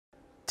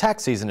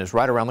Tax season is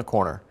right around the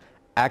corner.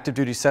 Active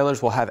duty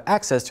sailors will have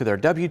access to their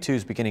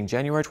W-2s beginning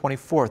January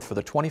 24th for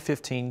the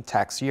 2015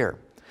 tax year.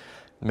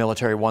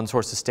 Military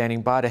OneSource is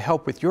standing by to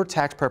help with your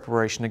tax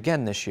preparation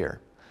again this year.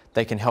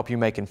 They can help you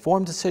make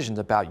informed decisions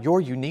about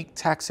your unique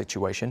tax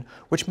situation,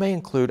 which may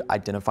include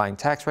identifying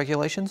tax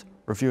regulations,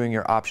 reviewing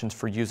your options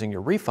for using your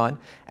refund,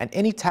 and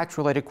any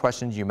tax-related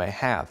questions you may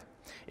have.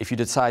 If you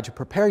decide to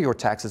prepare your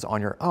taxes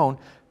on your own,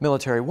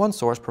 Military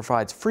OneSource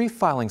provides free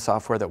filing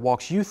software that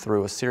walks you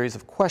through a series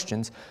of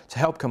questions to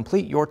help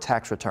complete your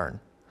tax return.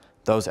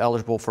 Those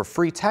eligible for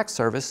free tax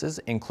services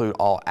include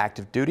all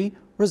active duty,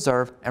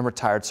 reserve, and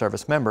retired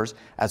service members,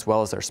 as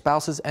well as their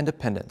spouses and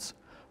dependents.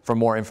 For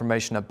more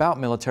information about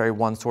Military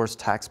OneSource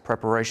tax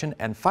preparation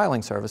and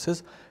filing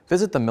services,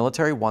 visit the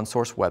Military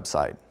OneSource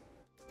website.